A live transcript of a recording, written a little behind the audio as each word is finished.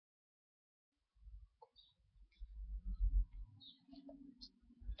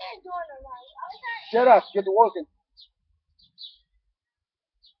Shut up. Get to working.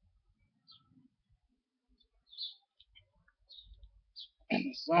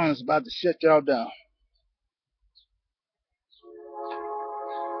 The sun's about to shut y'all down.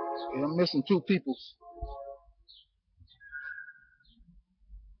 And I'm missing two people.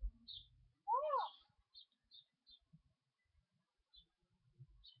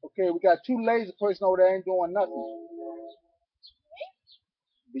 Okay, we got two lazy person over there ain't doing nothing.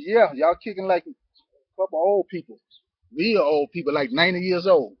 But yeah, y'all kicking like a couple old people. Real old people, like 90 years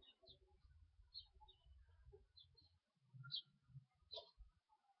old.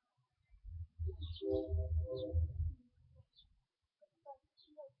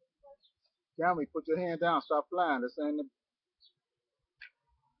 Cammy, put your hand down. Stop flying. This ain't the...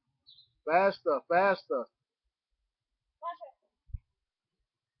 Faster, faster.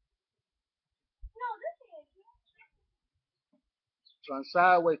 Turn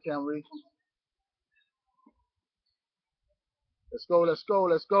sideways, Camry. Let's go, let's go,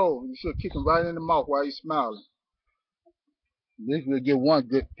 let's go. You should kick him right in the mouth while he's smiling. At least we'll get one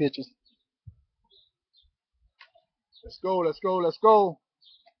good picture. Let's go, let's go, let's go.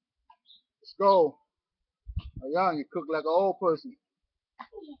 Let's go. Young, you cook like an old person.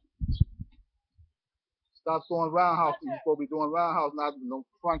 Stop throwing roundhouse. You're supposed to be doing roundhouse, not no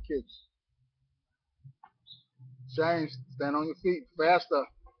front kicks. James, stand on your feet. Faster.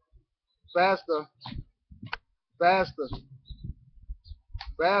 Faster. Faster.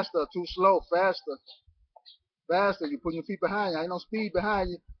 Faster. Too slow. Faster. Faster. You're putting your feet behind you. Ain't no speed behind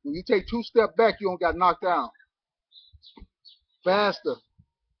you. When you take 2 steps back, you don't got knocked down. Faster.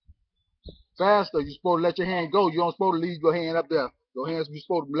 Faster. You're supposed to let your hand go. You don't supposed to leave your hand up there. Your hands, you're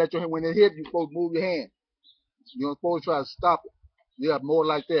supposed to let your hand, when it hit, you're supposed to move your hand. You don't supposed to try to stop it. Yeah, more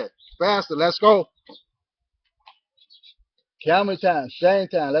like that. Faster. Let's go. Camera time. Shane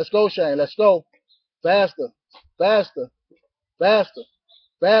time. Let's go, Shane. Let's go. Faster. Faster. Faster.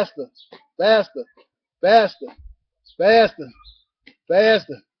 Faster. Faster. Faster. Faster.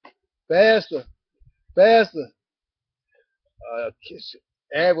 Faster. Faster. Faster.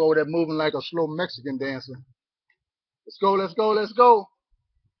 Ab over there moving like a slow Mexican dancer. Let's go, let's go, let's go.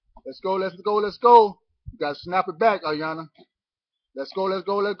 Let's go, let's go, let's go. You gotta snap it back, Ayana. Let's go, let's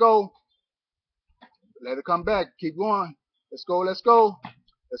go, let's go. Let it come back. Keep going. Let's go, let's go.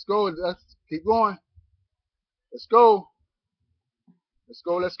 Let's go. Let's keep going. Let's go. Let's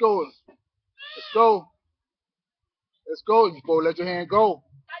go, let's go. Let's go. Let's go. You're supposed to let your hand go.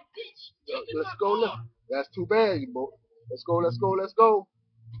 Let's go. That's too bad. Let's go, let's go, let's go.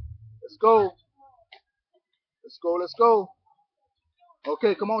 Let's go. Let's go, let's go.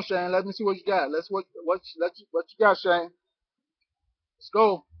 Okay, come on, Shane. Let me see what you got. What you got, Shane. Let's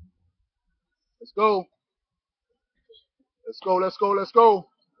go. Let's go. Let's go, let's go, let's go.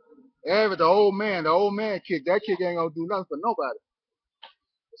 The old man kick. That kick ain't gonna do nothing for nobody.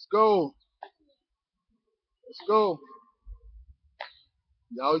 Let's go. Let's go.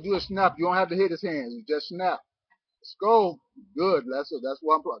 All you do is snap. You don't have to hit his hands. You just snap. Let's go. Good. That's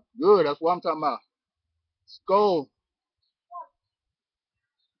what I'm good. That's what I'm talking about. Let's go.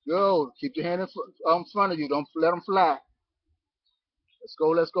 Go. Keep your hand in front of you. Don't let them fly. Let's go.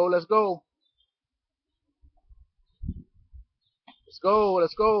 Let's go. Let's go. Let's go.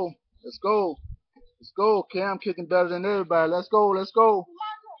 Let's go. Let's go. Let's go. Cam kicking better than everybody. Let's go. Let's go.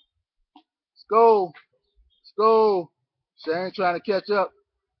 Let's go. Let's go. Shane trying to catch up.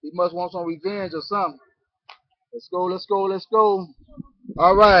 He must want some revenge or something. Let's go. Let's go. Let's go.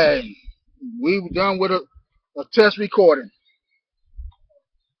 All right. We've done with a test recording.